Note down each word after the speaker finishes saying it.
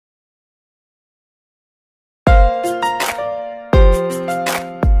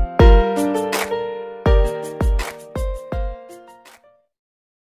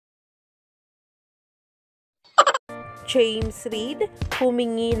James Reid,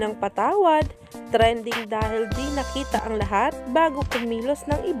 humingi ng patawad, trending dahil di nakita ang lahat bago kumilos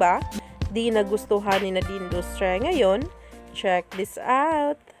ng iba, di nagustuhan ni Nadine ngayon. Check this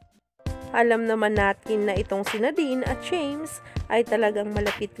out! Alam naman natin na itong si Nadine at James ay talagang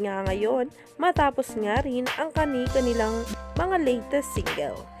malapit nga ngayon matapos nga rin ang kanilang mga latest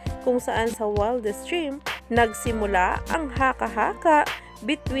single, kung saan sa wildest dream nagsimula ang haka-haka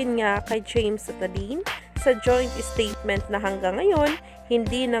between nga kay James at Nadine sa joint statement na hanggang ngayon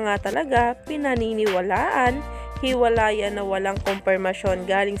hindi na nga talaga pinaniniwalaan, hiwalayan na walang kumpirmasyon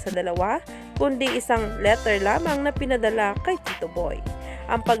galing sa dalawa kundi isang letter lamang na pinadala kay Tito Boy.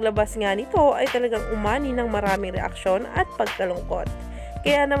 Ang paglabas nga nito ay talagang umani ng maraming reaksyon at pagkalungkot.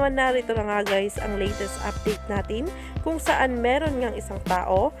 Kaya naman narito na nga guys ang latest update natin kung saan meron ngang isang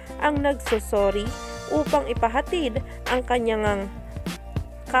tao ang nagsosorry upang ipahatid ang kanyang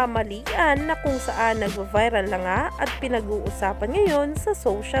kamalian na kung saan nag-viral na nga at pinag-uusapan ngayon sa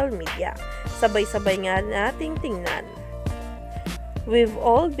social media. Sabay-sabay nga nating tingnan. We've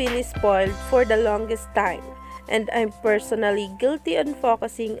all been spoiled for the longest time, and I'm personally guilty on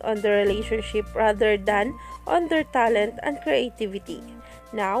focusing on the relationship rather than on their talent and creativity.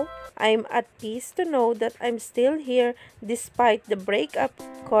 Now, I'm at peace to know that I'm still here despite the breakup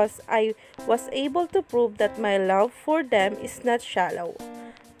because I was able to prove that my love for them is not shallow.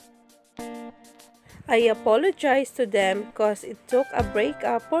 I apologize to them because it took a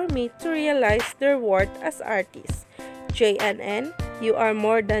breakup for me to realize their worth as artists. JNN, you are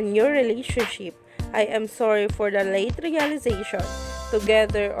more than your relationship. I am sorry for the late realization.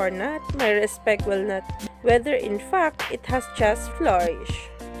 Together or not, my respect will not, whether in fact it has just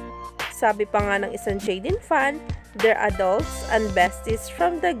flourished. Sabi pa nga ng isang Jaden fan, they're adults and besties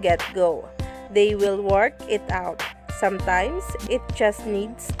from the get-go. They will work it out. Sometimes, it just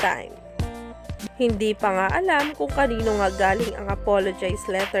needs time. Hindi pa nga alam kung kanino nga galing ang apologize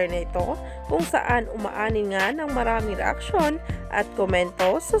letter na ito, kung saan umaanin nga ng maraming reaksyon at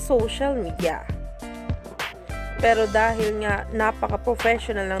komento sa social media. Pero dahil nga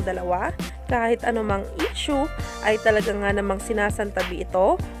napaka-professional ng dalawa, kahit anumang issue ay talaga nga namang sinasantabi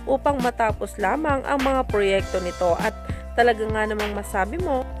ito upang matapos lamang ang mga proyekto nito, at talaga nga namang masabi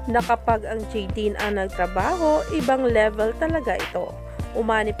mo na kapag ang JD ang nagtrabaho, ibang level talaga ito.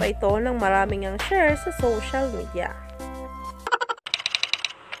 Umani pa ito ng maraming ang share sa social media.